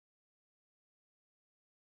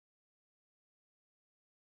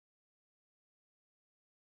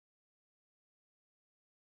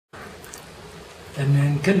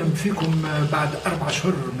أن نكلم فيكم بعد 4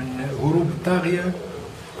 أشهر من هروب الطاغية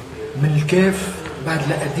من الكاف، بعد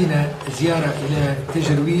لا أدينا زيارة إلى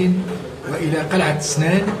تجروين وإلى قلعة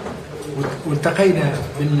سنان، والتقينا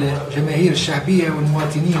بالجماهير الشعبية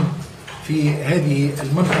والمواطنين في هذه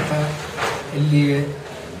المنطقة اللي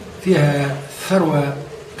فيها ثروة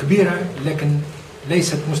كبيرة لكن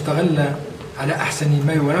ليست مستغلة على أحسن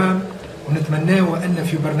ما يرام. ونتمناه أن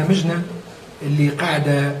في برنامجنا اللي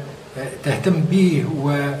قاعدة تهتم به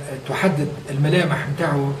وتحدد الملامح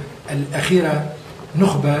متاعه الأخيرة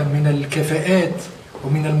نخبة من الكفاءات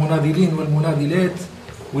ومن المناضلين والمناضلات،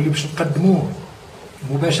 واللي باش نقدموه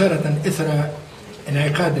مباشرة إثر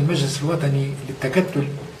انعقاد المجلس الوطني للتكتل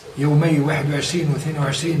يومي 21 و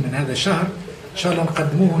 22 من هذا الشهر. إن شاء الله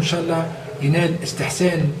نقدموه إن شاء الله ينال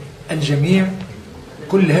استحسان الجميع.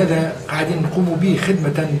 كل هذا قاعدين نقوم به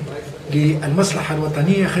خدمة للمصلحة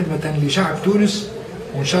الوطنية، خدمة لشعب تونس،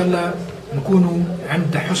 وإن شاء الله نكونوا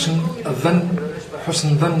عند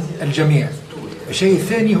حسن ظن الجميع. الشيء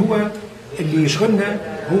الثاني هو اللي يشغلنا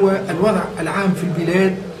هو الوضع العام في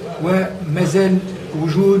البلاد، وما زال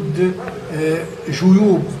وجود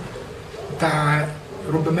جيوب تاع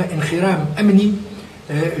ربما انخرام أمني،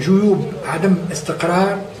 جيوب عدم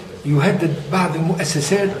استقرار يهدد بعض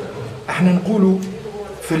المؤسسات. احنا نقولوا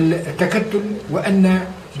في التكتل وأن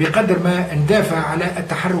بقدر ما ندافع على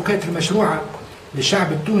التحركات المشروعة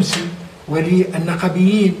للشعب التونسي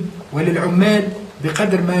وللنقابيين وللعمال،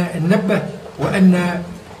 بقدر ما ننبه وأن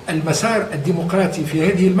المسار الديمقراطي في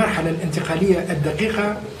هذه المرحلة الانتقالية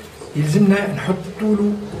الدقيقة يلزمنا نحط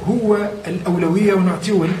له هو الأولوية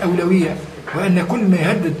ونعطيه الأولوية، وأن كل ما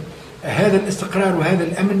يهدد هذا الاستقرار وهذا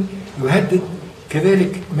الأمن يهدد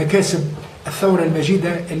كذلك مكاسب الثورة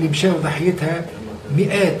المجيدة اللي مشاو ضحيتها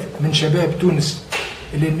مئات من شباب تونس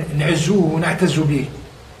اللي نعزوه ونعتز به.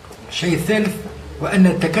 الشيء الثالث وأن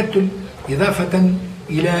التكتل إضافة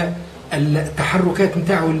إلى التحركات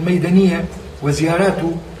متاعه الميدانية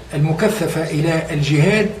وزياراته المكثفة إلى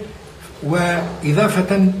الجهاد،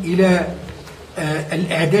 وإضافة إلى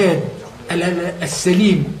الإعداد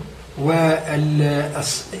السليم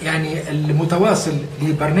يعني المتواصل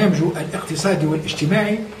لبرنامجه الاقتصادي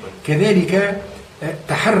والاجتماعي، كذلك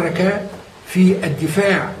تحرك في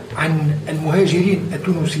الدفاع عن المهاجرين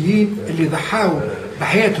التونسيين اللي ضحاوا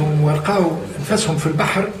بحياتهم ولقاوا انفسهم في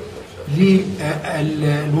البحر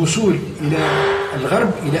للوصول إلى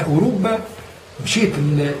الغرب إلى أوروبا. مشيت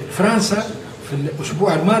لفرنسا في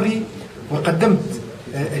الأسبوع الماضي وقدمت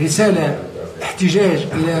رسالة احتجاج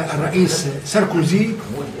إلى الرئيس ساركوزي،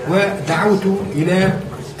 ودعوته إلى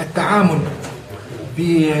التعامل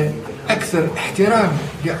بأكثر احترام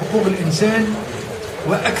لحقوق الإنسان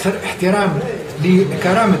وأكثر احترام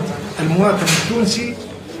لكرامة المواطن التونسي،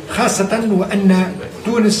 خاصة وأن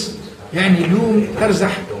تونس يعني اليوم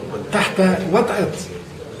ترزح تحت وطأة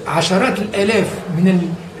عشرات الآلاف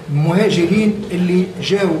من المهاجرين اللي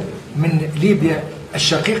جاوا من ليبيا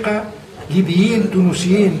الشقيقة، ليبيين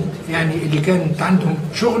تونسيين يعني اللي كانت عندهم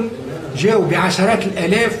شغل جاوا بعشرات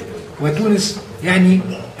الآلاف، وتونس يعني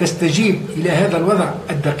تستجيب إلى هذا الوضع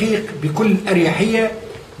الدقيق بكل أريحية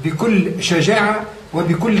بكل شجاعة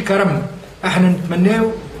وبكل كرم. احنا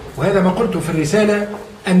نتمناه، وهذا ما قلته في الرسالة،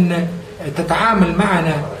 أن تتعامل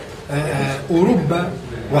معنا أوروبا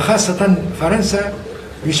وخاصة فرنسا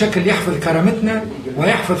بشكل يحفظ كرامتنا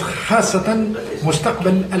ويحفظ خاصة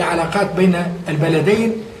مستقبل العلاقات بين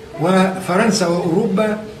البلدين. وفرنسا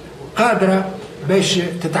وأوروبا قادرة باش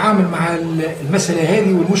تتعامل مع المسألة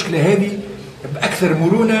هذه والمشكلة هذه بأكثر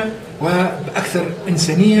مرونة وبأكثر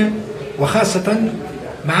إنسانية، وخاصة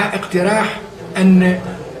مع اقتراح أن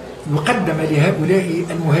يقدم لهؤلاء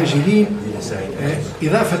المهاجرين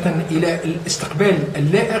إضافة إلى الاستقبال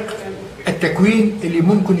اللائق التكوين اللي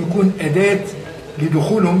ممكن يكون أداة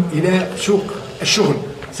لدخولهم إلى سوق الشغل،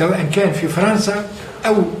 سواء كان في فرنسا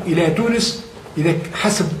أو إلى تونس إذا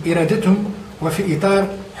حسب إرادتهم وفي إطار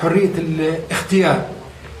حرية الاختيار.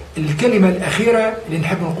 الكلمة الأخيرة اللي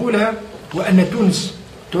نحب نقولها وأن تونس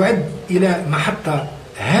تعد إلى محطة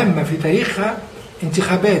هامة في تاريخها،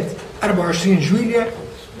 انتخابات 24 جويلية.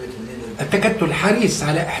 التكتل حريص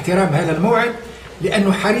على احترام هذا الموعد،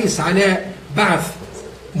 لأنه حريص على بعث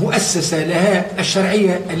مؤسسة لها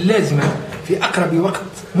الشرعية اللازمة في أقرب وقت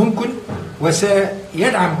ممكن،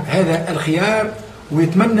 وسيدعم هذا الخيار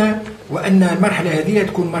ويتمنى وأن المرحلة هذه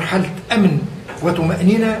تكون مرحلة أمن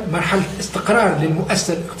وطمأنينة، مرحلة استقرار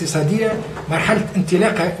للمؤسسة الاقتصادية، مرحلة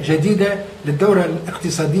انطلاقة جديدة للدورة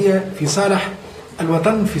الاقتصادية في صالح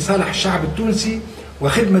الوطن، في صالح الشعب التونسي،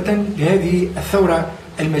 وخدمة لهذه الثورة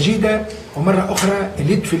المجيدة. ومرة أخرى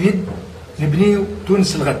اليد في اليد نبنيو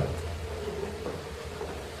تونس الغد.